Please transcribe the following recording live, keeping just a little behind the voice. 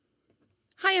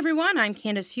Hi, everyone. I'm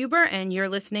Candace Huber, and you're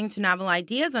listening to Novel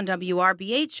Ideas on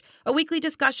WRBH, a weekly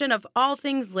discussion of all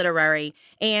things literary.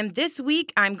 And this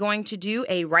week, I'm going to do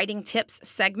a writing tips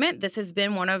segment. This has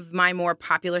been one of my more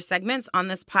popular segments on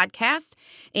this podcast,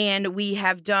 and we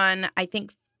have done, I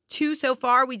think, two so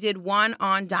far. We did one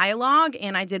on dialogue,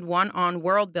 and I did one on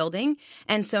world building.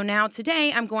 And so now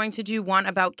today, I'm going to do one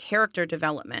about character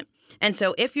development. And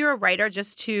so if you're a writer,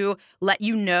 just to let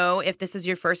you know, if this is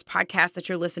your first podcast that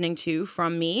you're listening to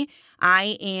from me,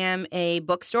 I am a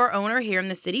bookstore owner here in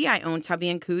the city. I own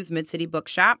Tubby & Coos Mid-City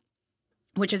Bookshop,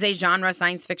 which is a genre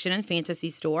science fiction and fantasy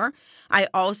store. I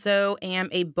also am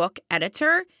a book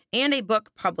editor and a book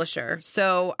publisher.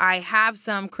 So I have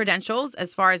some credentials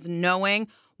as far as knowing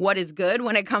what is good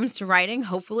when it comes to writing,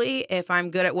 hopefully, if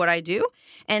I'm good at what I do.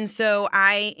 And so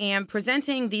I am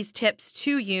presenting these tips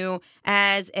to you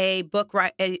as a book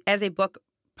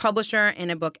publisher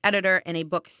and a book editor and a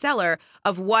book seller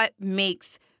of what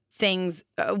makes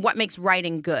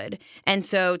writing good. And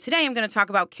so today I'm going to talk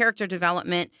about character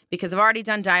development because I've already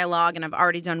done dialogue and I've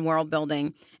already done world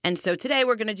building. And so today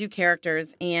we're going to do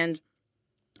characters, and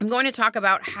I'm going to talk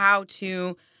about how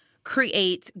to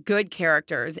create good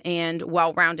characters and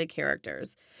well-rounded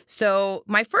characters. So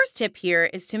my first tip here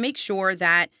is to make sure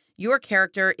that your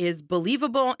character is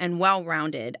believable and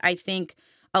well-rounded. I think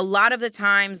a lot of the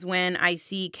times when I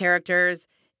see characters,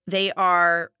 they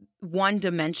are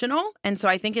one-dimensional. And so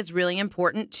I think it's really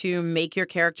important to make your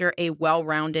character a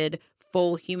well-rounded,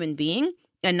 full human being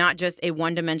and not just a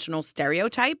one-dimensional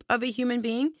stereotype of a human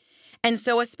being. And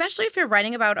so especially if you're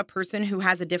writing about a person who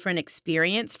has a different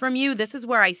experience from you, this is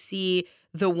where I see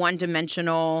the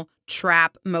one-dimensional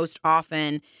trap most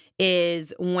often,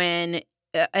 is when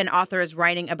an author is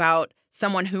writing about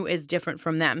someone who is different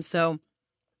from them. So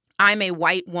I'm a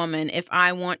white woman. If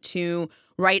I want to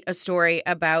write a story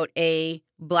about a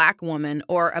Black woman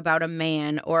or about a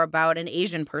man or about an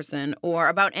Asian person or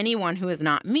about anyone who is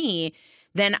not me,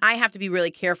 then I have to be really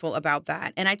careful about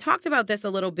that. And I talked about this a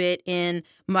little bit in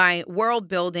my world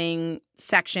building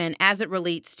section as it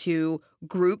relates to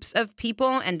groups of people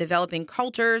and developing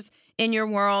cultures in your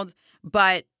world.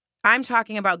 But I'm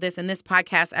talking about this in this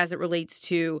podcast as it relates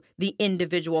to the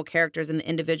individual characters and the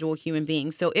individual human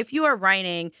beings. So if you are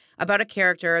writing about a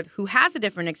character who has a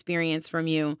different experience from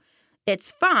you,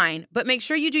 it's fine, but make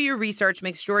sure you do your research.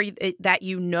 Make sure that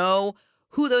you know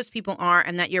who those people are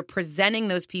and that you're presenting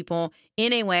those people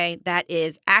in a way that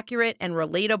is accurate and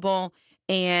relatable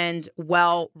and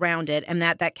well-rounded, and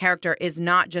that character is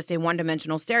not just a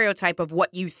one-dimensional stereotype of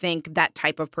what you think that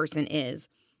type of person is.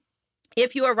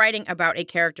 If you are writing about a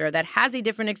character that has a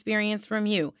different experience from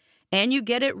you and you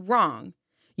get it wrong,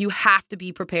 you have to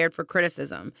be prepared for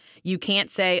criticism. You can't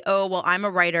say, oh, well, I'm a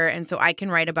writer and so I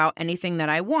can write about anything that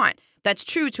I want. That's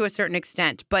true to a certain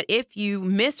extent, but if you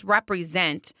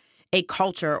misrepresent a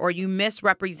culture, or you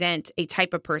misrepresent a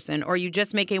type of person, or you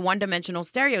just make a one-dimensional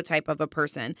stereotype of a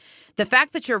person, the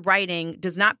fact that you're writing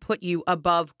does not put you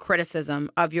above criticism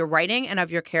of your writing and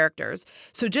of your characters.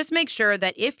 So just make sure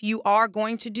that if you are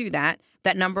going to do that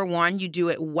number one, you do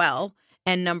it well,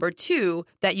 and number two,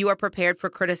 that you are prepared for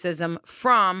criticism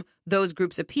from those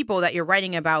groups of people that you're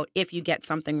writing about if you get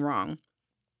something wrong.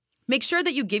 Make sure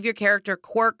that you give your character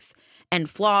quirks and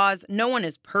flaws. No one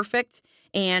is perfect.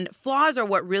 And flaws are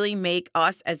what really make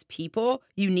us as people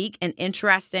unique and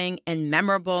interesting and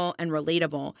memorable and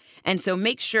relatable. And so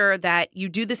make sure that you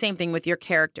do the same thing with your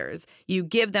characters. You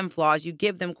give them flaws, you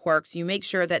give them quirks, you make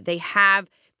sure that they have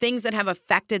things that have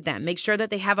affected them. Make sure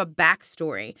that they have a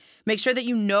backstory. Make sure that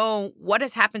you know what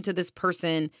has happened to this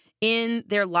person in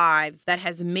their lives that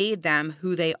has made them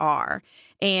who they are.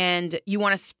 And you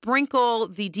want to sprinkle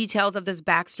the details of this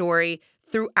backstory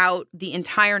throughout the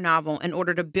entire novel in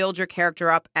order to build your character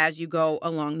up as you go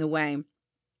along the way.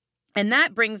 And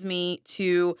that brings me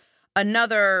to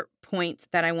another point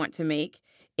that I want to make,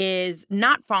 is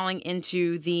not falling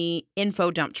into the info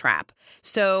dump trap.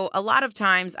 So a lot of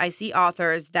times I see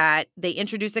authors that they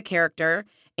introduce a character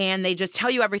and they just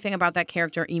tell you everything about that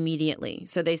character immediately.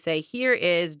 So they say, here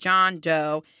is John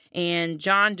Doe and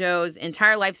John Doe's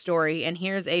entire life story, and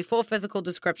here's a full physical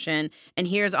description, and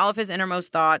here's all of his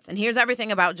innermost thoughts, and here's everything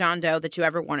about John Doe that you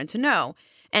ever wanted to know.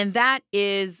 And that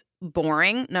is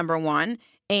boring, number one,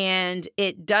 and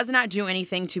it does not do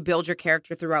anything to build your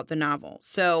character throughout the novel.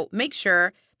 So make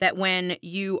sure that when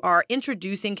you are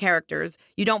introducing characters,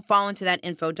 you don't fall into that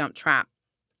info dump trap.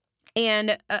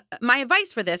 And my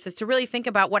advice for this is to really think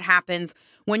about what happens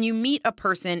when you meet a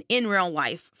person in real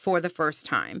life for the first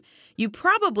time. You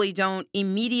probably don't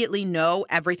immediately know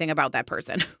everything about that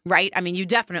person, right? I mean, you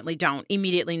definitely don't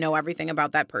immediately know everything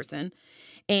about that person.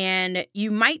 And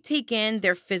you might take in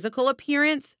their physical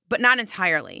appearance, but not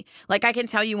entirely. Like I can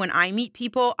tell you when I meet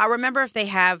people, I remember if they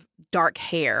have dark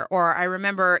hair, or I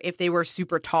remember if they were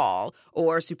super tall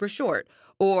or super short,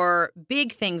 or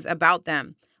big things about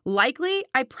them. Likely,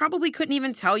 I probably couldn't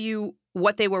even tell you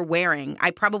what they were wearing.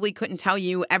 I probably couldn't tell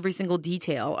you every single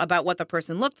detail about what the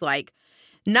person looked like.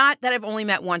 Not that I've only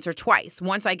met once or twice.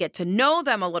 Once I get to know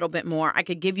them a little bit more, I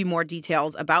could give you more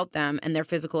details about them and their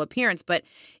physical appearance. But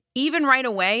even right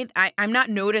away, I'm not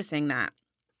noticing that.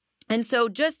 And so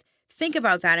just think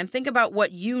about that and think about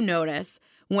what you notice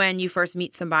when you first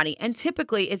meet somebody. And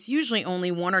typically, it's usually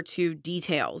only one or two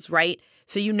details, right?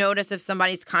 So you notice if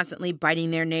somebody's constantly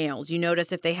biting their nails. You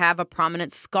notice if they have a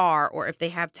prominent scar, or if they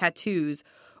have tattoos,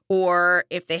 or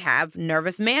if they have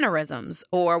nervous mannerisms,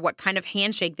 or what kind of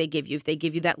handshake they give you. If they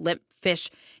give you that limp fish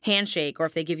handshake, or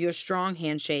if they give you a strong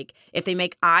handshake, if they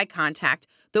make eye contact.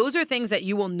 Those are things that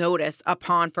you will notice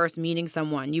upon first meeting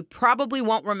someone. You probably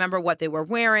won't remember what they were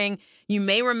wearing. You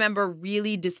may remember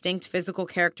really distinct physical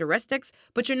characteristics,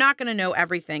 but you're not going to know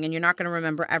everything and you're not going to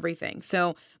remember everything.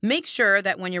 So make sure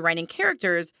that when you're writing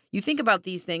characters, you think about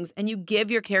these things and you give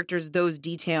your characters those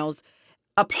details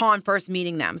upon first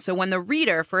meeting them. So when the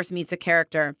reader first meets a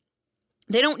character,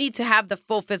 they don't need to have the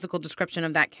full physical description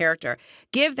of that character.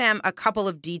 Give them a couple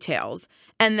of details.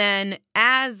 And then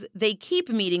as they keep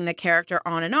meeting the character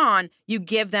on, you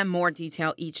give them more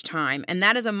detail each time. And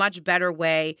that is a much better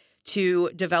way to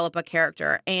develop a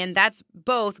character. And that's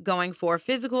both going for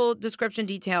physical description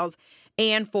details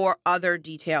and for other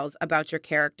details about your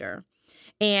character.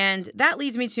 And that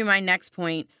leads me to my next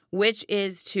point, which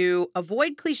is to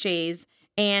avoid cliches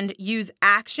and use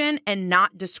action and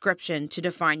not description to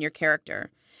define your character.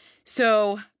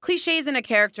 So cliches in a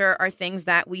character are things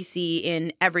that we see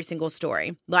in every single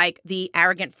story, like the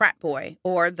arrogant frat boy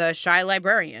or the shy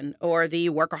librarian or the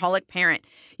workaholic parent.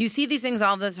 You see these things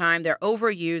all the time. They're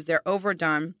overused, they're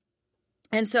overdone.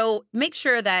 And so make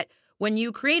sure that when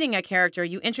you're creating a character,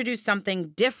 you introduce something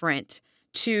different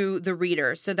to the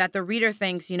reader so that the reader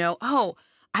thinks, oh,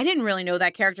 I didn't really know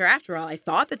that character after all. I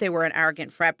thought that they were an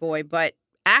arrogant frat boy, but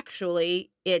actually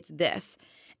it's this.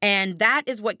 And that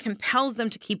is what compels them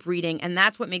to keep reading. And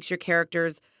that's what makes your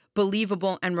characters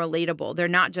believable and relatable. They're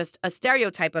not just a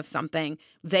stereotype of something.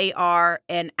 They are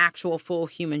an actual full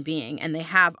human being. And they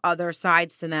have other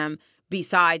sides to them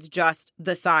besides just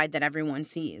the side that everyone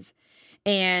sees.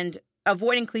 And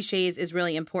avoiding cliches is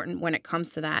really important when it comes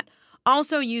to that.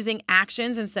 Also, using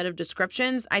actions instead of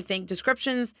descriptions. I think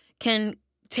descriptions can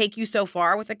take you so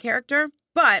far with a character.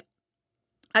 But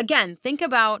again, think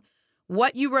about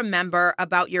what you remember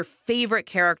about your favorite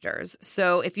characters.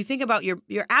 So if you think about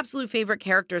your absolute favorite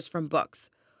characters from books,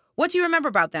 what do you remember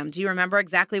about them? Do you remember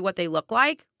exactly what they look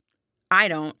like? I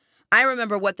don't. I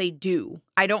remember what they do.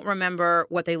 I don't remember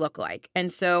what they look like.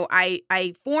 And so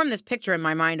I form this picture in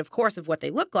my mind, of course, of what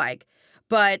they look like.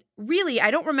 But really,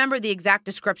 I don't remember the exact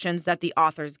descriptions that the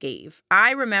authors gave.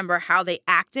 I remember how they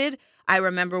acted. I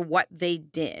remember what they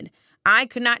did. I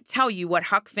could not tell you what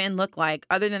Huck Finn looked like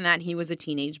other than that he was a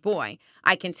teenage boy.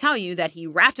 I can tell you that he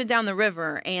rafted down the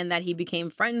river and that he became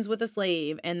friends with a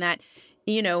slave and that,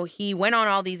 he went on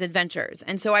all these adventures.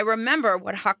 And so I remember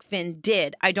what Huck Finn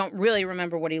did. I don't really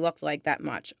remember what he looked like that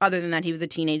much other than that he was a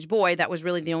teenage boy. That was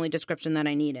really the only description that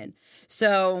I needed.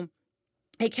 So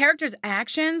a character's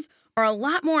actions are a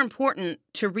lot more important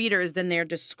to readers than their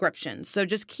descriptions. So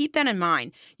just keep that in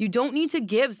mind. You don't need to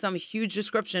give some huge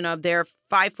description of they're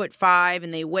 5'5"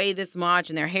 and they weigh this much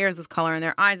and their hair is this color and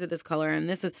their eyes are this color and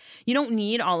this is, you don't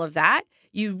need all of that.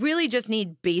 You really just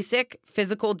need basic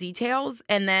physical details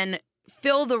and then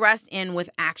fill the rest in with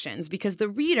actions, because the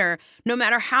reader, no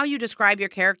matter how you describe your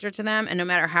character to them and no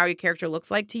matter how your character looks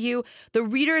like to you, the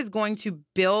reader is going to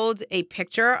build a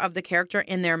picture of the character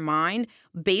in their mind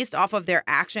based off of their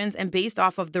actions and based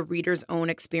off of the reader's own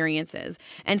experiences.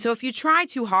 And so if you try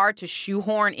too hard to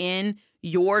shoehorn in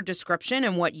your description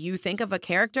and what you think of a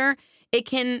character, it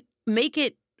can make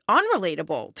it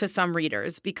unrelatable to some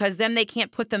readers because then they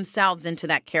can't put themselves into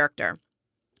that character.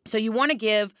 So you want to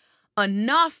give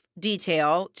enough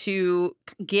detail to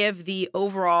give the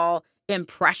overall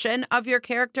impression of your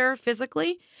character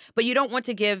physically, but you don't want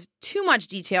to give too much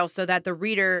detail so that the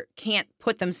reader can't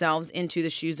put themselves into the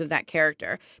shoes of that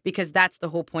character, because that's the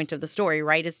whole point of the story,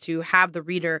 right? Is to have the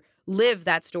reader live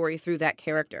that story through that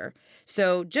character.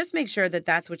 So just make sure that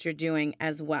that's what you're doing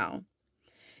as well.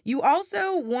 You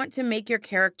also want to make your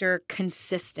character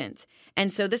consistent.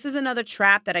 And so this is another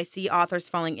trap that I see authors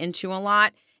falling into a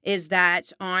lot, is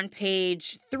that on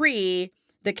page 3,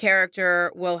 the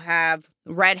character will have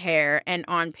red hair, and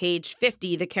on page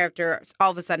 50, the character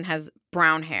all of a sudden has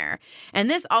brown hair. And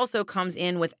this also comes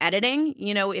in with editing.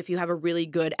 You know, if you have a really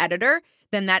good editor,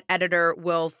 then that editor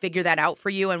will figure that out for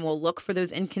you and will look for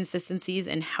those inconsistencies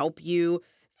and help you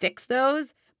fix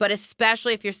those. But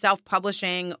especially if you're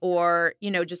self-publishing or,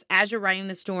 you know, just as you're writing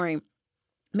the story,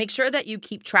 make sure that you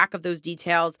keep track of those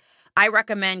details. I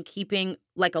recommend keeping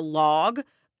like a log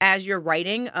as you're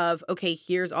writing of, okay,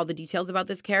 here's all the details about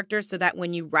this character, so that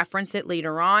when you reference it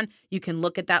later on, you can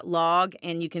look at that log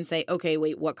and you can say, okay,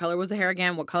 wait, what color was the hair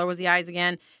again? What color was the eyes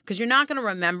again? Because you're not going to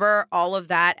remember all of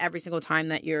that every single time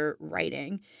that you're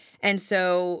writing. And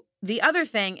so the other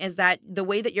thing is that the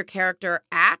way that your character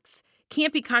acts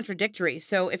can't be contradictory.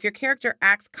 So if your character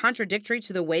acts contradictory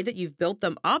to the way that you've built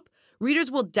them up, readers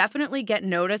will definitely get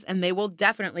notice and they will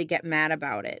definitely get mad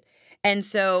about it. And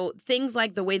so things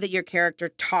like the way that your character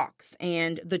talks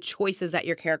and the choices that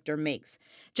your character makes,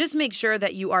 just make sure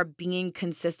that you are being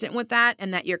consistent with that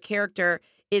and that your character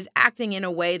is acting in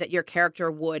a way that your character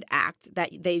would act,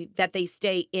 that they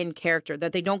stay in character,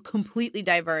 that they don't completely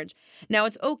diverge. Now,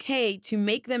 it's okay to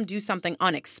make them do something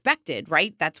unexpected,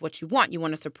 right? That's what you want. You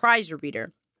want to surprise your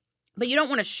reader. But you don't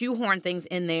want to shoehorn things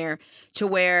in there to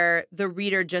where the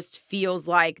reader just feels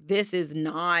like this is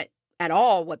not at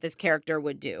all what this character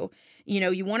would do. You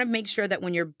know, you want to make sure that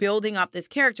when you're building up this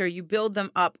character, you build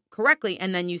them up correctly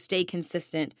and then you stay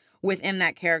consistent within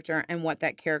that character and what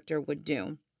that character would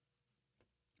do.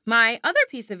 My other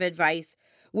piece of advice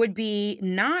would be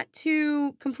not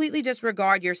to completely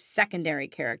disregard your secondary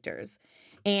characters.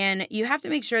 And you have to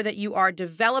make sure that you are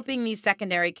developing these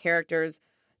secondary characters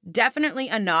definitely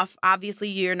enough. Obviously,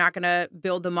 you're not going to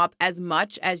build them up as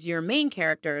much as your main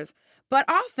characters, but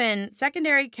often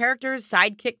secondary characters,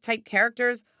 sidekick type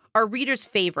characters, are readers'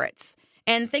 favorites.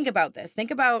 And think about this. Think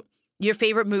about your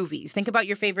favorite movies. Think about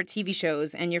your favorite TV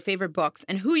shows and your favorite books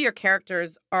and who your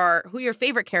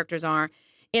favorite characters are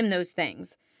in those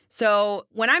things. So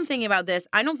when I'm thinking about this,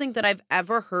 I don't think that I've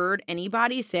ever heard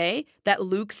anybody say that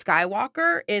Luke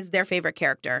Skywalker is their favorite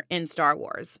character in Star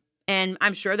Wars. And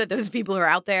I'm sure that those people are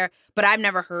out there, but I've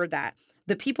never heard that.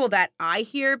 The people that I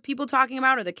hear people talking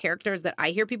about, or the characters that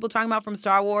I hear people talking about from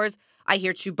Star Wars, I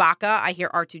hear Chewbacca, I hear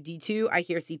R2-D2, I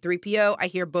hear C-3PO, I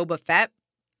hear Boba Fett,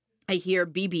 I hear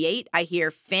BB-8, I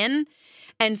hear Finn.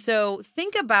 And so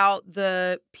think about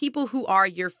the people who are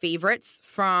your favorites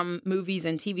from movies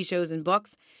and TV shows and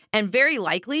books, and very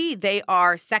likely they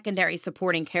are secondary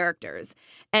supporting characters.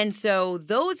 And so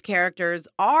those characters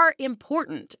are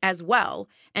important as well.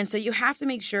 And so you have to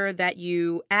make sure that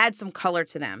you add some color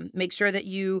to them. Make sure that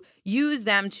you use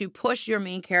them to push your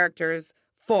main characters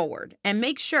forward. And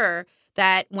make sure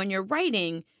that when you're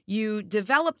writing, you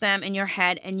develop them in your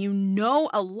head and you know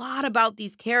a lot about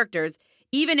these characters,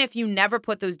 even if you never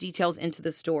put those details into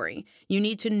the story. You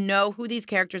need to know who these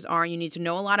characters are. You need to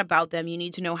know a lot about them. You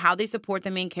need to know how they support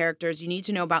the main characters. You need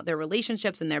to know about their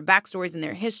relationships and their backstories and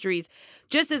their histories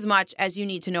just as much as you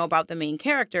need to know about the main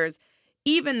characters,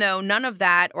 even though none of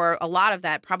that or a lot of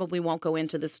that probably won't go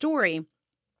into the story.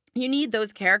 You need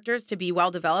those characters to be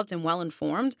well developed and well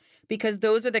informed, because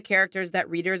those are the characters that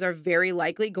readers are very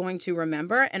likely going to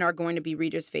remember and are going to be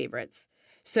readers' favorites.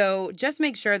 So just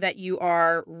make sure that you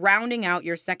are rounding out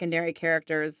your secondary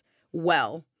characters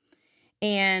well.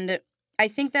 And I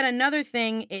think that another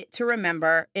thing to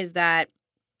remember is that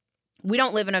we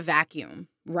don't live in a vacuum,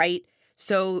 right?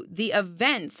 So the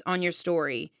events on your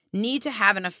story need to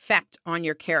have an effect on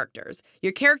your characters.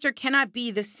 Your character cannot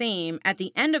be the same at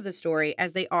the end of the story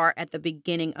as they are at the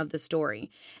beginning of the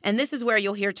story. And this is where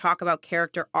you'll hear talk about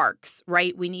character arcs,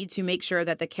 right? We need to make sure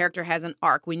that the character has an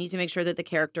arc. We need to make sure that the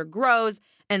character grows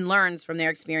and learns from their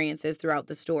experiences throughout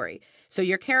the story. So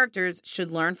your characters should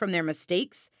learn from their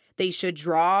mistakes. They should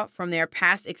draw from their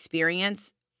past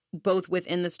experience, both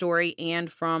within the story and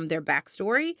from their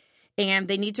backstory. And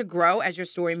they need to grow as your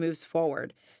story moves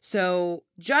forward. So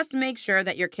just make sure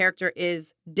that your character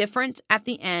is different at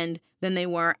the end than they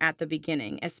were at the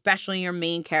beginning, especially your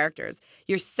main characters.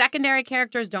 Your secondary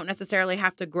characters don't necessarily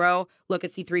have to grow. Look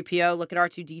at C-3PO, look at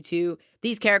R2-D2.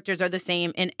 These characters are the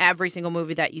same in every single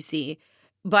movie that you see.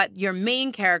 But your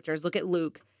main characters, look at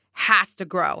Luke, has to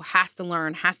grow, has to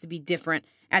learn, has to be different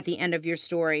at the end of your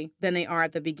story than they are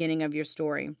at the beginning of your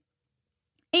story.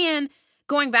 And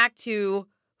going back to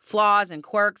flaws and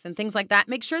quirks and things like that,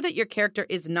 make sure that your character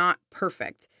is not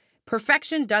perfect.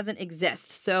 Perfection doesn't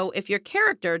exist. So if your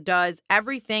character does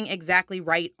everything exactly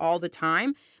right all the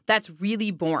time, that's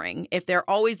really boring. If they're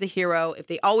always the hero, if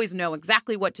they always know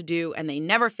exactly what to do and they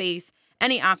never face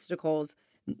any obstacles,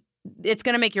 it's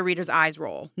going to make your reader's eyes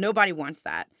roll. Nobody wants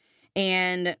that.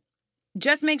 And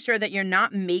just make sure that you're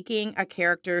not making a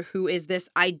character who is this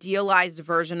idealized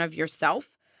version of yourself.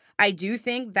 I do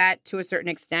think that to a certain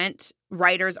extent,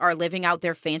 writers are living out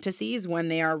their fantasies when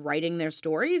they are writing their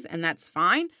stories, and that's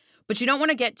fine. But you don't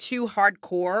want to get too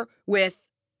hardcore with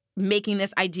making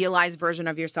this idealized version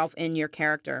of yourself in your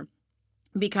character.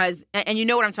 Because, and you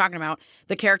know what I'm talking about,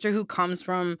 the character who comes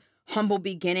from humble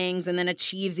beginnings and then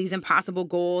achieves these impossible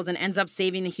goals and ends up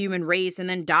saving the human race and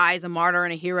then dies a martyr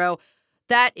and a hero.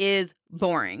 That is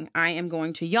boring. I am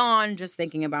going to yawn just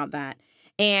thinking about that.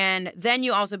 And then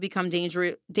you also become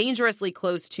dangerously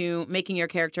close to making your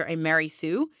character a Mary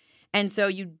Sue. And so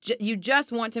you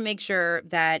just want to make sure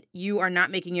that you are not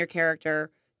making your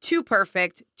character too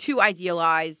perfect, too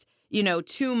idealized,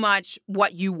 too much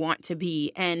what you want to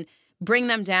be, and bring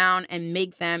them down and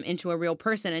make them into a real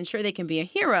person. And sure, they can be a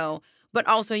hero, but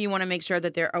also you want to make sure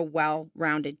that they're a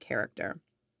well-rounded character.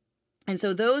 And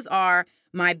so those are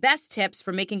my best tips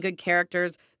for making good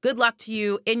characters. Good luck to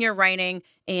you in your writing,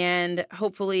 and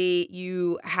hopefully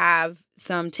you have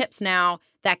some tips now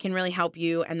that can really help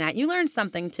you and that you learned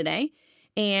something today.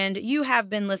 And you have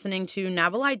been listening to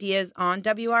Novel Ideas on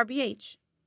WRBH.